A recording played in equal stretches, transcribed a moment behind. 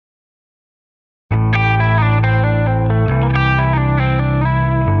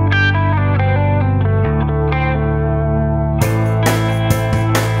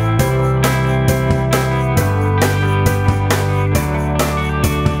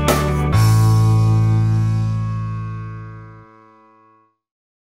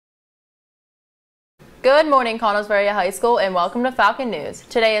Good morning, Connellsbury High School, and welcome to Falcon News.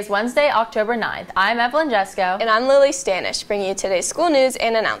 Today is Wednesday, October 9th. I'm Evelyn Jesko. And I'm Lily Stanish, bringing you today's school news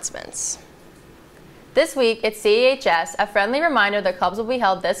and announcements. This week, it's CAHS, a friendly reminder the clubs will be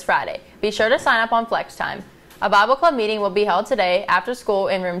held this Friday. Be sure to sign up on Flex Time. A Bible Club meeting will be held today after school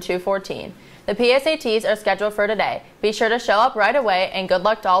in room 214. The PSATs are scheduled for today. Be sure to show up right away, and good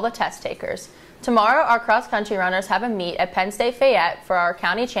luck to all the test takers. Tomorrow, our cross-country runners have a meet at Penn State Fayette for our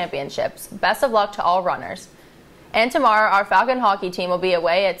county championships. Best of luck to all runners. And tomorrow, our Falcon hockey team will be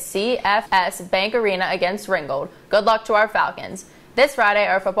away at CFS Bank Arena against Ringgold. Good luck to our Falcons. This Friday,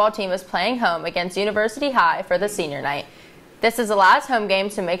 our football team is playing home against University High for the senior night. This is the last home game,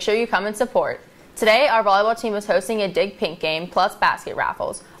 so make sure you come and support. Today, our volleyball team is hosting a Dig Pink game plus basket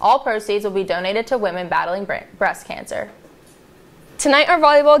raffles. All proceeds will be donated to women battling breast cancer. Tonight, our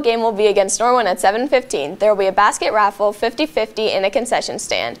volleyball game will be against Norwin at 7:15. There will be a basket raffle, 50-50, and a concession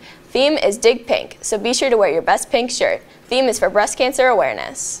stand. Theme is Dig Pink, so be sure to wear your best pink shirt. Theme is for breast cancer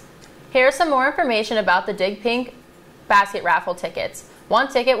awareness. Here's some more information about the Dig Pink basket raffle tickets. 1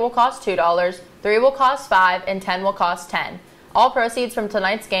 ticket will cost $2, 3 will cost $5, and 10 will cost $10. All proceeds from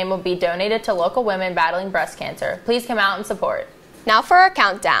tonight's game will be donated to local women battling breast cancer. Please come out and support. Now for our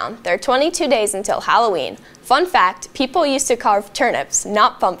countdown. There are 22 days until Halloween. Fun fact, people used to carve turnips,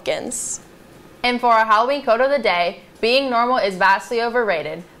 not pumpkins. And for our Halloween quote of the day, being normal is vastly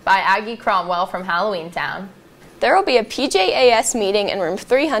overrated, by Aggie Cromwell from Halloween Town. There will be a PJAS meeting in room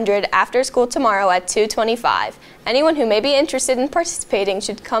 300 after school tomorrow at 2:25. Anyone who may be interested in participating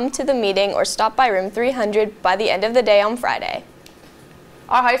should come to the meeting or stop by room 300 by the end of the day on Friday.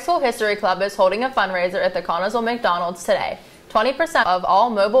 Our high school history club is holding a fundraiser at the Connellsville McDonald's today. 20% of all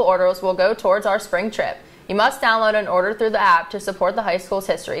mobile orders will go towards our spring trip. You must download an order through the app to support the high school's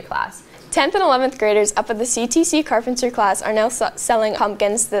history class. 10th and 11th graders up at the CTC carpentry class are now selling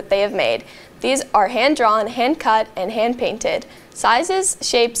pumpkins that they have made. These are hand-drawn, hand-cut, and hand-painted. Sizes,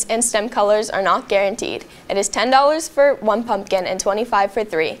 shapes, and stem colors are not guaranteed. It is $10 for 1 pumpkin and $25 for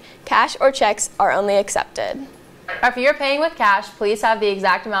 3. Cash or checks are only accepted. If you're paying with cash, please have the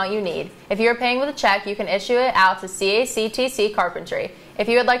exact amount you need. If you're paying with a check, you can issue it out to CACTC Carpentry. If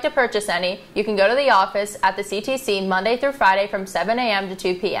you would like to purchase any, you can go to the office at the CTC Monday through Friday from 7 a.m. to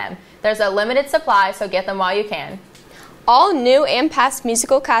 2 p.m. There's a limited supply, so get them while you can. All new and past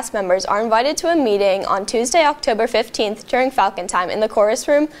musical cast members are invited to a meeting on Tuesday, October 15th during Falcon Time in the chorus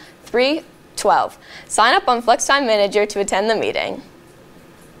room 312. Sign up on FlexTime Manager to attend the meeting.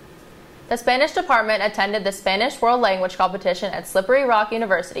 The Spanish department attended the Spanish World Language Competition at Slippery Rock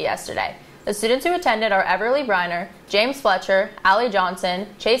University yesterday. The students who attended are Everly Briner, James Fletcher, Allie Johnson,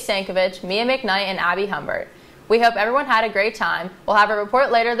 Chase Stankovich, Mia McKnight, and Abby Humbert. We hope everyone had a great time. We'll have a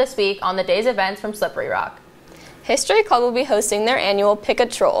report later this week on the day's events from Slippery Rock. History Club will be hosting their annual Pick a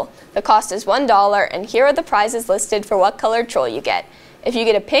Troll. The cost is $1, and here are the prizes listed for what colored troll you get. If you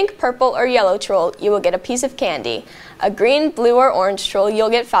get a pink, purple, or yellow troll, you will get a piece of candy. A green, blue, or orange troll, you'll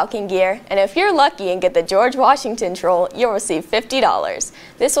get Falcon gear. And if you're lucky and get the George Washington troll, you'll receive $50.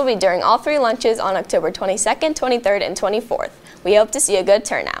 This will be during all 3 lunches on October 22nd, 23rd, and 24th. We hope to see a good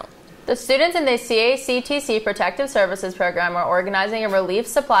turnout. The students in the CACTC Protective Services Program are organizing a relief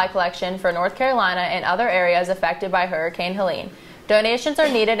supply collection for North Carolina and other areas affected by Hurricane Helene. Donations are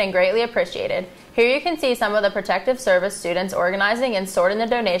needed and greatly appreciated. Here you can see some of the Protective Service students organizing and sorting the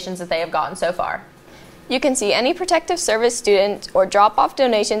donations that they have gotten so far. You can see any Protective Service student or drop-off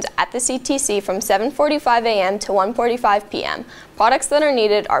donations at the CTC from 7:45 a.m. to 1:45 p.m. Products that are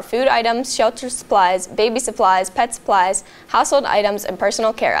needed are food items, shelter supplies, baby supplies, pet supplies, household items, and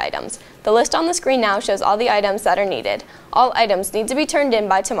personal care items. The list on the screen now shows all the items that are needed. All items need to be turned in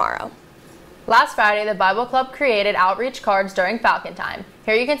by tomorrow. Last Friday, the Bible Club created outreach cards during Falcon Time.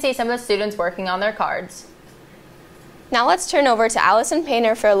 Here you can see some of the students working on their cards. Now let's turn over to Allison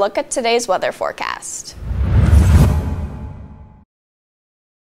Painter for a look at today's weather forecast.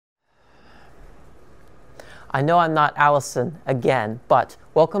 I know I'm not Allison again, but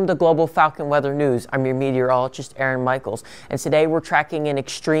welcome to Global Falcon Weather News. I'm your meteorologist, Aaron Michaels, and today we're tracking an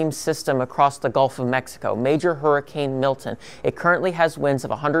extreme system across the Gulf of Mexico, Major Hurricane Milton. It currently has winds of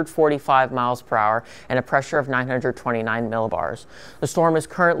 145 miles per hour and a pressure of 929 millibars. The storm is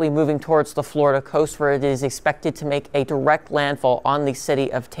currently moving towards the Florida coast, where it is expected to make a direct landfall on the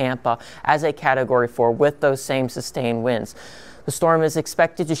city of Tampa as a Category 4 with those same sustained winds. The storm is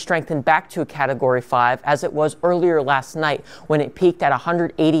expected to strengthen back to a Category 5 as it was earlier last night when it peaked at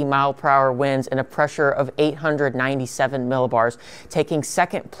 180 mile per hour winds and a pressure of 897 millibars, taking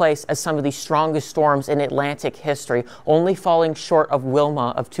second place as some of the strongest storms in Atlantic history, only falling short of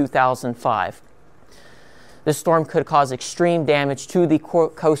Wilma of 2005. This storm could cause extreme damage to the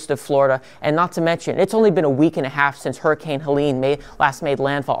coast of Florida, and not to mention, it's only been a week and a half since Hurricane Helene last made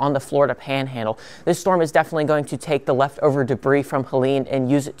landfall on the Florida Panhandle. This storm is definitely going to take the leftover debris from Helene and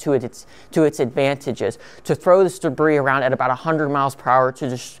use it to its advantages, to throw this debris around at about 100 miles per hour to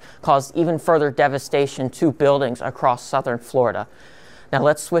just cause even further devastation to buildings across southern Florida. Now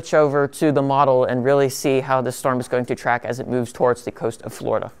let's switch over to the model and really see how this storm is going to track as it moves towards the coast of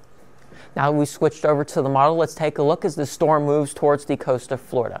Florida. Now we switched over to the model. Let's take a look as the storm moves towards the coast of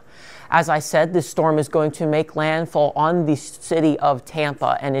Florida. As I said, this storm is going to make landfall on the city of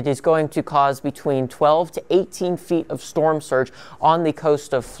Tampa, and it is going to cause between 12 to 18 feet of storm surge on the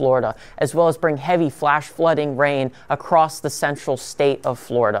coast of Florida, as well as bring heavy flash flooding rain across the central state of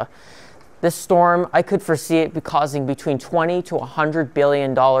Florida. This storm, I could foresee it causing between $20 to $100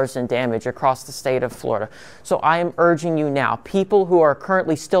 billion in damage across the state of Florida. So I am urging you now, people who are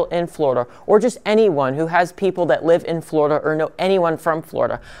currently still in Florida, or just anyone who has people that live in Florida or know anyone from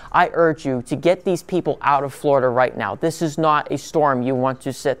Florida, I urge you to get these people out of Florida right now. This is not a storm you want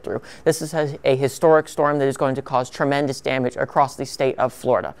to sit through. This is a historic storm that is going to cause tremendous damage across the state of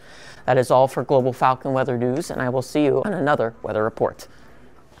Florida. That is all for Global Falcon Weather News, and I will see you on another weather report.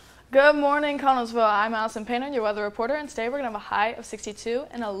 Good morning, Connellsville. I'm Allison Painter, your weather reporter, and today we're going to have a high of 62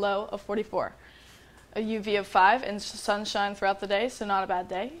 and a low of 44. A UV of 5 and sunshine throughout the day, so not a bad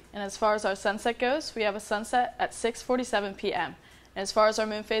day. And as far as our sunset goes, we have a sunset at 6:47 p.m. And as far as our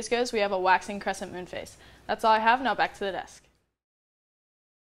moon phase goes, we have a waxing crescent moon phase. That's all I have. Now back to the desk.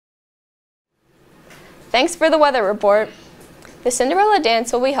 Thanks for the weather report. The Cinderella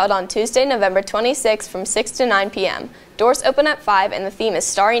dance will be held on Tuesday, November 26th from 6 to 9 p.m. Doors open at 5 and the theme is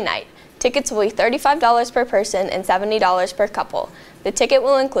Starry Night. Tickets will be $35 per person and $70 per couple. The ticket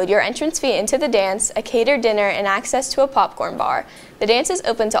will include your entrance fee into the dance, a catered dinner, and access to a popcorn bar. The dance is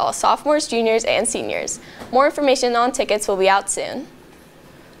open to all sophomores, juniors, and seniors. More information on tickets will be out soon.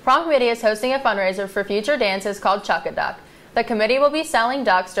 Prom Committee is hosting a fundraiser for future dances called Chuck a Duck. The committee will be selling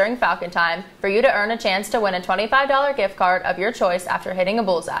ducks during Falcon time for you to earn a chance to win a $25 gift card of your choice after hitting a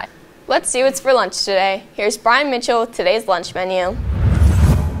bullseye. Let's see what's for lunch today. Here's Brian Mitchell with today's lunch menu.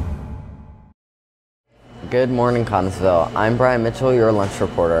 Good morning, Connellsville. I'm Brian Mitchell, your lunch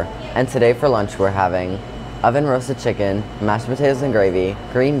reporter. And today for lunch we're having oven roasted chicken, mashed potatoes and gravy,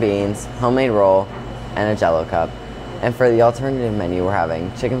 green beans, homemade roll, and a Jell-O cup. And for the alternative menu we're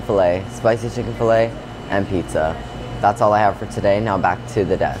having chicken fillet, spicy chicken fillet, and pizza. That's all I have for today. Now back to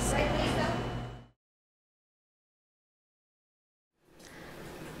the desk.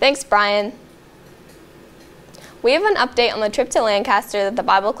 Thanks, Brian. We have an update on the trip to Lancaster that the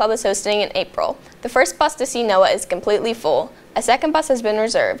Bible Club is hosting in April. The first bus to see Noah is completely full. A second bus has been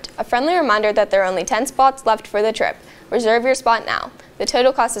reserved. A friendly reminder that there are only 10 spots left for the trip. Reserve your spot now. The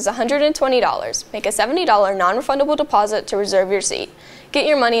total cost is $120. Make a $70 non-refundable deposit to reserve your seat. Get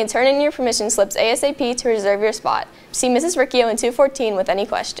your money and turn in your permission slips ASAP to reserve your spot. See Mrs. Riccio in 214 with any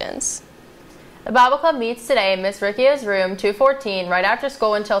questions. The Bible Club meets today in Miss Riccio's room 214 right after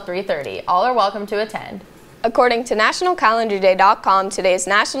school until 3:30. All are welcome to attend. According to NationalCalendarDay.com, today is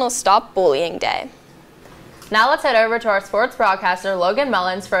National Stop Bullying Day. Now let's head over to our sports broadcaster, Logan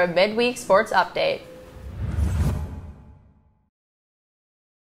Mullins, for a midweek sports update.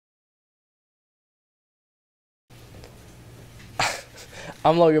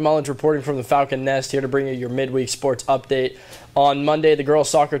 I'm Logan Mullins reporting from the Falcon Nest, here to bring you your midweek sports update. On Monday, the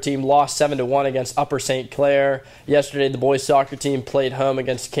girls' soccer team lost 7-1 against Upper St. Clair. Yesterday, the boys' soccer team played home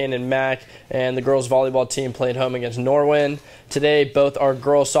against Cannon Mac, and the girls' volleyball team played home against Norwin. Today, both our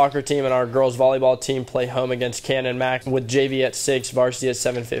girls' soccer team and our girls' volleyball team play home against Cannon Mac, with JV at 6, varsity at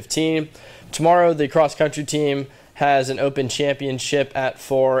 7:15. Tomorrow, the cross-country team has an open championship at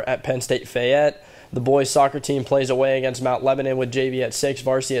 4 at Penn State Fayette. The boys' soccer team plays away against Mount Lebanon with JV at 6,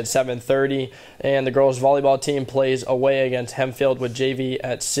 varsity at 7:30. And the girls' volleyball team plays away against Hempfield with JV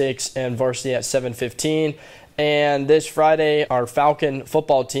at 6 and varsity at 7:15. And this Friday, our Falcon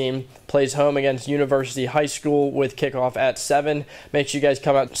football team plays home against University High School with kickoff at 7. Make sure you guys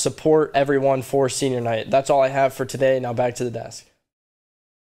come out and support everyone for senior night. That's all I have for today. Now back to the desk.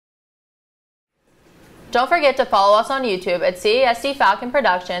 Don't forget to follow us on YouTube at CAHS Falcon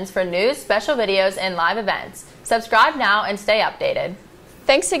Productions for news, special videos, and live events. Subscribe now and stay updated.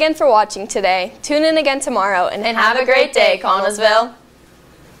 Thanks again for watching today. Tune in again tomorrow and have a great day, Connellsville.